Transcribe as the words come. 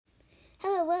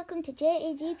welcome to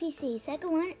JAGPC,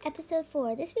 Second 1, Episode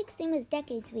 4. This week's theme was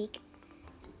Decades Week.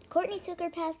 Courtney took her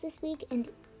pass this week, and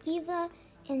Eva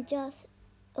and Joss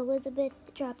Elizabeth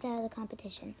dropped out of the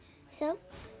competition. So,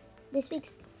 this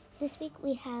week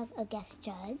we have a guest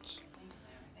judge.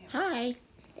 Hi.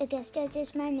 The guest judge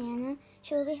is my Nana.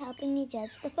 She will be helping me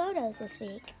judge the photos this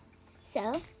week.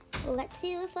 So, let's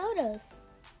see the photos.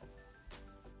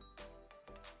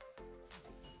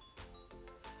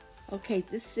 Okay,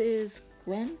 this is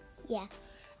Gwen. Yeah.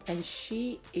 And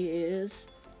she is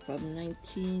from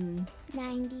 90s.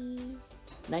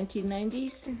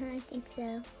 1990s? I think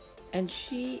so. And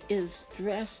she is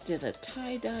dressed in a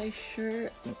tie-dye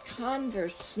shirt and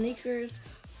Converse sneakers.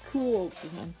 Cool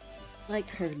one. Like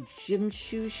her gym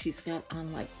shoes, she's got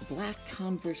on like black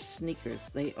Converse sneakers.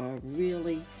 They are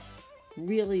really,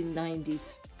 really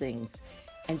 90s things.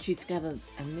 And she's got an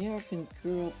American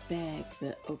Girl bag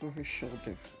over her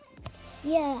shoulder.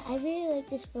 Yeah, I really like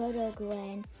this photo,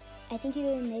 Gwen. I think you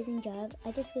did an amazing job.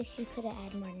 I just wish you could have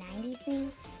added more 90s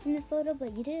things in the photo,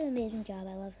 but you did an amazing job.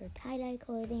 I love her tie-dye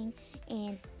clothing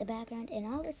and the background and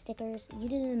all the stickers. You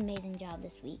did an amazing job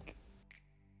this week.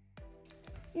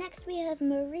 Next we have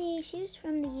Marie. She was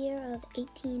from the year of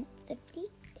 1850.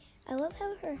 I love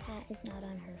how her hat is not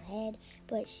on her head,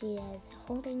 but she is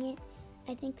holding it.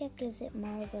 I think that gives it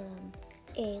more of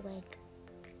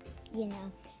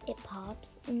it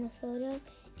pops in the photo.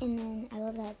 And then I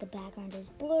love that the background is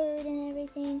blurred and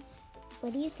everything.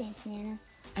 What do you think, Nana?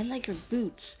 I like her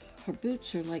boots. Her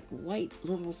boots are like white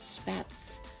little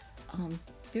spats.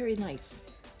 Very nice.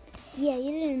 Yeah, you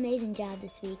did an amazing job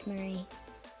this week, Marie.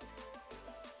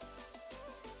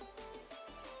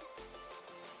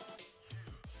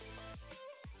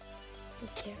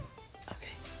 Just here.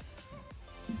 Okay.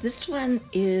 This one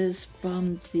is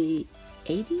from the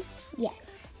 80s? Yes.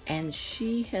 And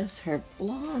she has her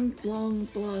long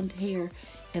blonde hair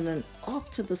and an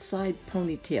off to the side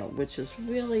ponytail, which is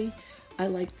really, I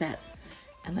like that.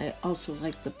 And I also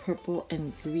like the purple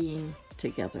and green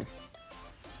together.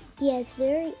 Yeah, it's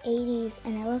very 80s,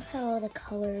 and I love how all the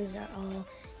colors are all,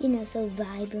 so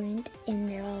vibrant, and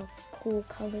they're all cool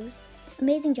colors.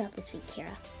 Amazing job this week,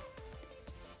 Kira.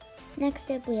 Next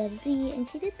up, we have Z, and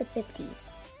she did the 50s.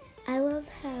 I love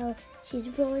how she's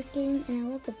roller skating, and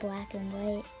I love the black and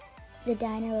white. The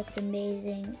diner looks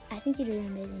amazing. I think you did an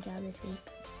amazing job this week.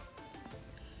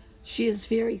 She is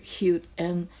very cute,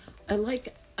 and I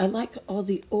like all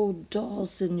the old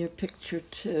dolls in your picture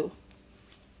too.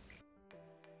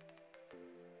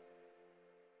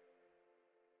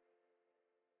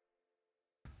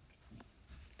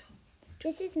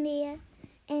 This is Mia,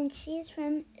 and she's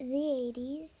from the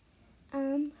 80s.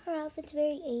 Her outfit's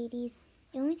very 80s.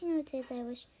 The only thing I would say is I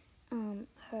wish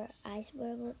her eyes were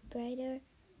a little brighter.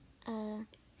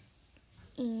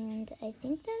 And I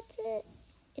think that's it.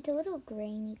 It's a little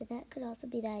grainy, but that could also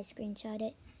be that I screenshot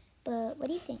it. But what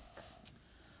do you think?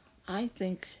 I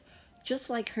think, just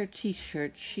like her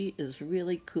t-shirt, she is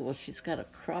really cool. She's got a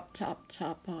crop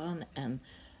top on, and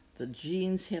the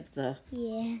jeans have the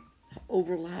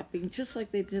overlapping, just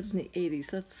like they did in the 80s.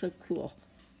 That's so cool.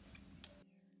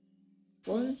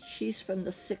 Well, she's from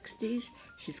the 60s.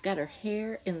 She's got her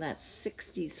hair in that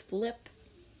 60s flip.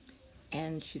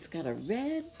 And she's got a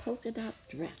red polka dot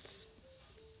dress.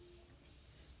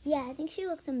 Yeah, I think she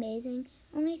looks amazing.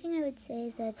 Only thing I would say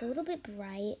is that it's a little bit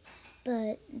bright,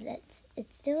 but it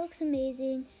still looks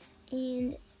amazing.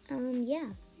 And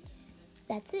yeah,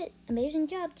 that's it. Amazing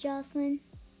job, Jocelyn.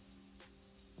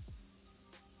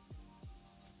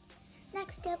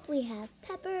 Next up, we have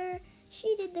Pepper.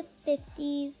 She did the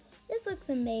 50s. This looks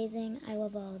amazing. I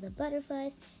love all the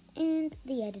butterflies and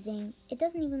the editing. It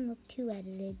doesn't even look too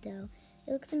edited though.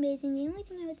 It looks amazing. The only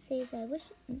thing I would say is that I wish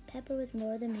Pepper was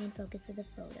more the main focus of the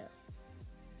photo.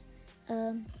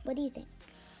 What do you think?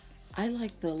 I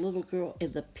like the little girl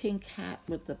in the pink hat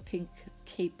with the pink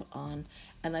cape on,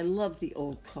 and I love the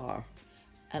old car.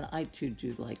 And I too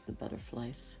do like the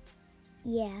butterflies.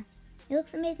 Yeah, it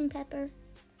looks amazing, Pepper.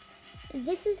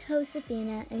 This is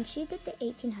Josefina, and she did the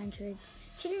 1800s.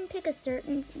 She didn't pick a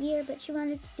certain year, but she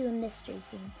wanted to do a mystery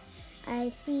scene. I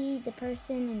see the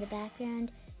person in the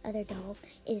background, other doll,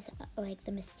 is like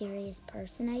the mysterious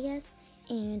person, I guess.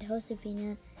 And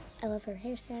Josefina, I love her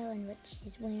hairstyle and what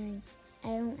she's wearing. I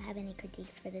don't have any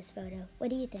critiques for this photo. What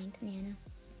do you think, Nana?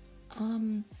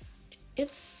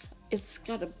 It's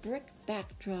got a brick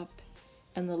backdrop,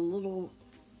 and the little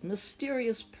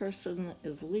mysterious person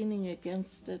is leaning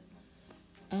against it,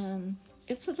 and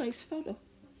it's a nice photo.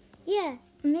 Yeah,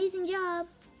 amazing job.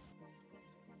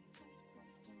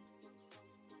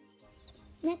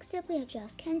 Next up, we have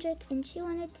Joss Kendrick, and she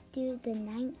wanted to do the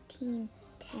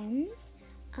 1910s.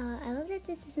 I love that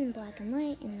that this is in black and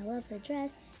white, and I love her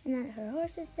dress, and that her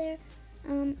horse is there.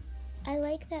 I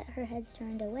like that her head's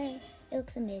turned away. It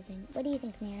looks amazing. What do you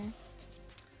think, Nana?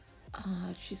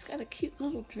 She's got a cute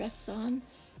little dress on.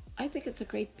 I think it's a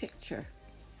great picture.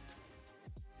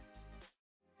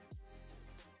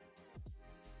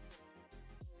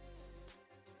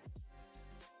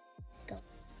 Go.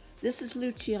 This is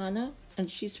Luciana,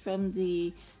 and she's from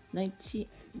the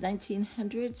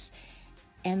 1900s,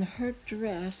 and her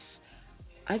dress,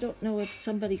 I don't know if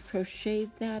somebody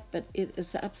crocheted that, but it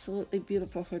is absolutely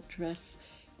beautiful, her dress.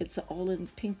 It's all in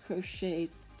pink crochet.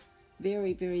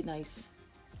 Very, very nice.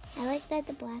 I like that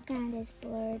the background is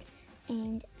blurred,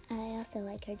 and I also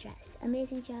like her dress.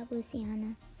 Amazing job,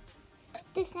 Luciana.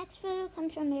 This next photo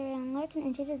comes from Marianne Larkin,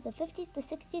 and she did the 50s, the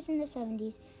 60s, and the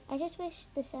 70s. I just wish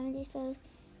the 70s photos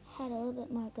had a little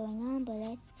bit more going on,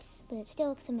 but it still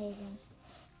looks amazing.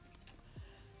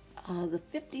 The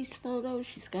 50s photo,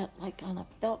 she's got like on a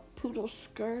felt poodle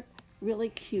skirt, really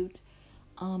cute.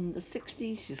 The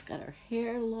 60s, she's got her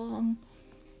hair long,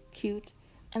 cute.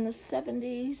 And the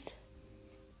 70s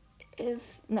is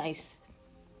nice.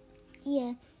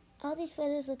 Yeah, all these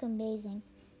photos look amazing.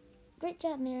 Great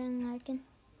job, Marianne Larkin.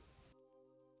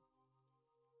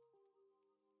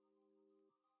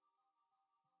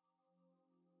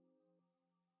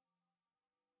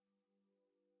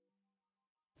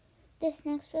 This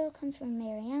next photo comes from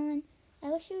Mary Ellen.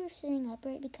 I wish she were sitting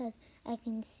upright because I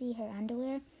can see her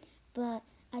underwear, but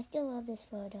I still love this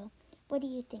photo. What do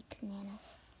you think, Nana?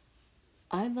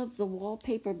 I love the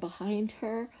wallpaper behind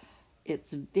her.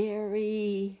 It's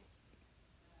very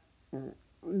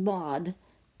mod,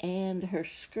 and her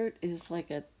skirt is like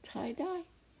a tie-dye.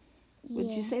 Would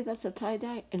you say that's a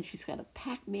tie-dye? And she's got a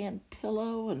Pac-Man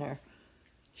pillow, and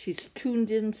she's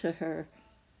tuned into her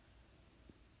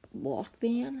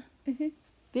Walkman.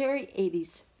 Very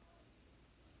 80s.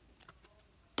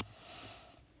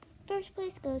 First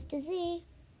place goes to Z.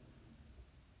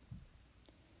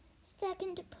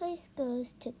 Second place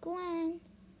goes to Gwen.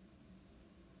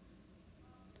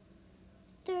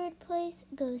 Third place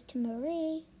goes to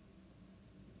Marie.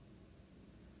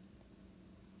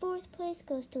 Fourth place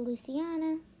goes to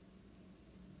Luciana.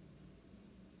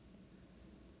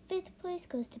 Fifth place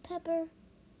goes to Pepper.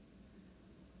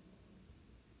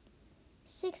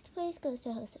 Sixth place goes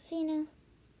to Josefina.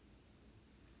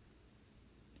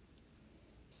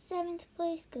 Seventh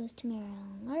place goes to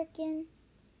Marilyn Larkin.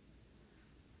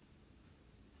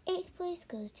 Eighth place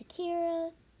goes to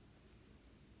Kira.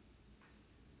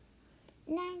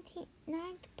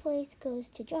 Ninth place goes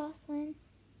to Jocelyn.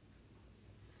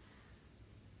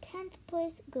 10th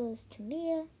place goes to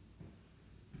Mia.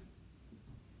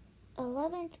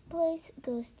 11th place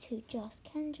goes to Joss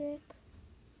Kendrick.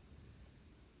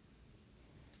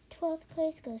 12th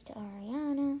place goes to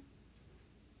Ariana.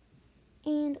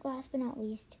 And last but not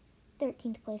least,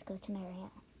 13th place goes to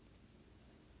Marielle.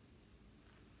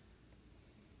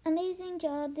 Amazing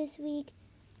job this week.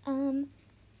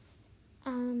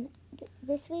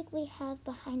 This week we have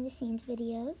behind the scenes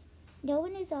videos. No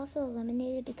one is also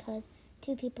eliminated because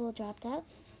 2 people dropped out.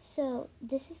 So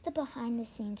this is the behind the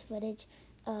scenes footage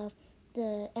of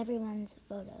everyone's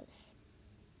photos.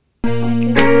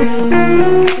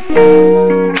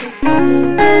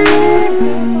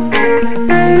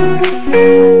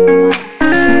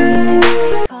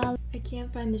 I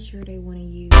can't find the shirt I want to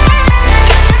use.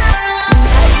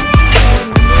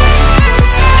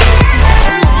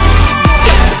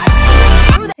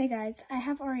 Hey guys, I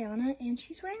have Ariana and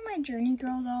she's wearing my Journey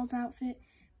Girl Dolls outfit,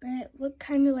 but it looked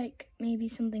kind of like maybe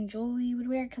something Jolie would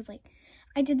wear because like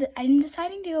I'm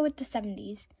deciding to go with the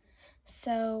 70s.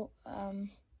 So,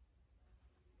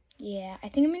 yeah, I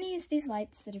think I'm going to use these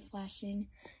lights that are flashing,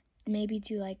 maybe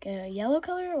do like a yellow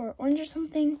color or orange or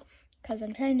something, because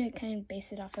I'm trying to kind of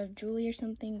base it off of Julie or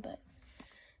something. But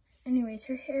anyways,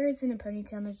 her hair is in a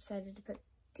ponytail and I decided to put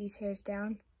these hairs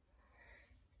down.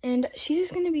 And she's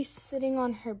just going to be sitting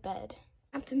on her bed.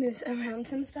 I have to move around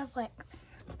some stuff, like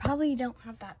probably don't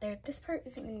have that there. This part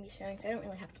isn't going to be showing, so I don't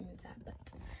really have to move that, but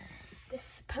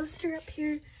this poster up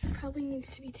here probably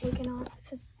needs to be taken off. It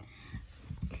says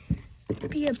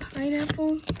be a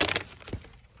pineapple.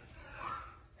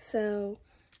 So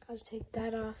gotta take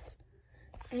that off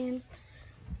and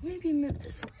maybe move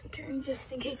this lantern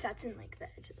just in case that's in like the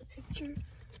edge of the picture.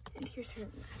 And here's her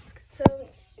mask. So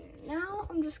now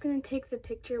I'm just gonna take the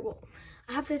picture. Well,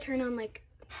 I have to turn on like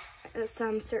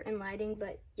some certain lighting,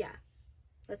 but yeah,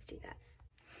 let's do that.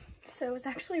 So it's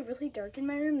actually really dark in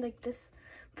my room. Like this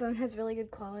phone has really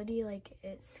good quality. Like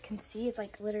it can see, it's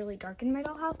like literally dark in my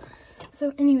dollhouse.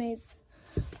 So anyways,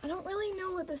 I don't really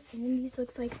know what the 70s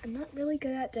looks like. I'm not really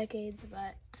good at decades,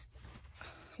 but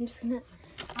I'm just gonna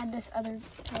add this other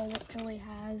doll that Julie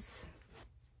has.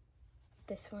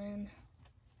 This one.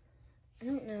 I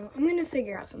don't know. I'm gonna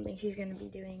figure out something she's gonna be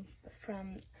doing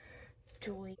from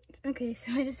Julie. Okay,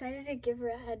 so I decided to give her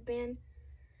a headband.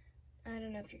 I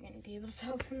don't know if you're gonna be able to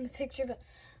tell from the picture, but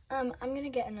I'm gonna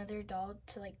get another doll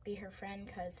to like be her friend,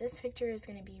 because this picture is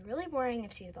gonna be really boring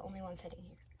if she's the only one sitting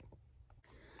here.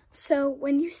 So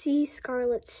when you see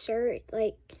Scarlett's shirt,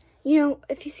 like, you know,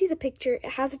 if you see the picture, it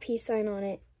has a peace sign on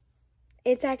it.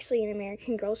 It's actually an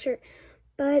American Girl shirt,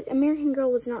 but American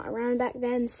Girl was not around back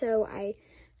then, so I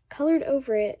colored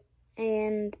over it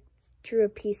and drew a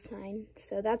peace sign.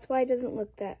 So that's why it doesn't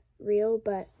look that real,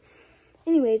 but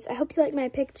anyways, I hope you like my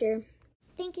picture.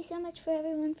 Thank you so much for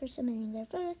everyone for submitting their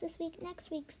photos this week.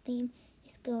 Next week's theme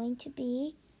is going to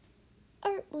be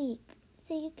Art Week.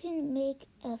 So you can make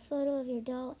a photo of your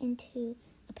doll into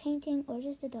a painting or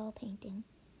just a doll painting.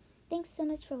 Thanks so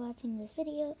much for watching this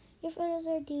video. Your photos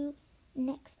are due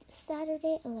next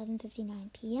Saturday,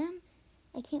 11:59 p.m.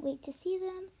 I can't wait to see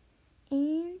them,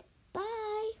 and bye!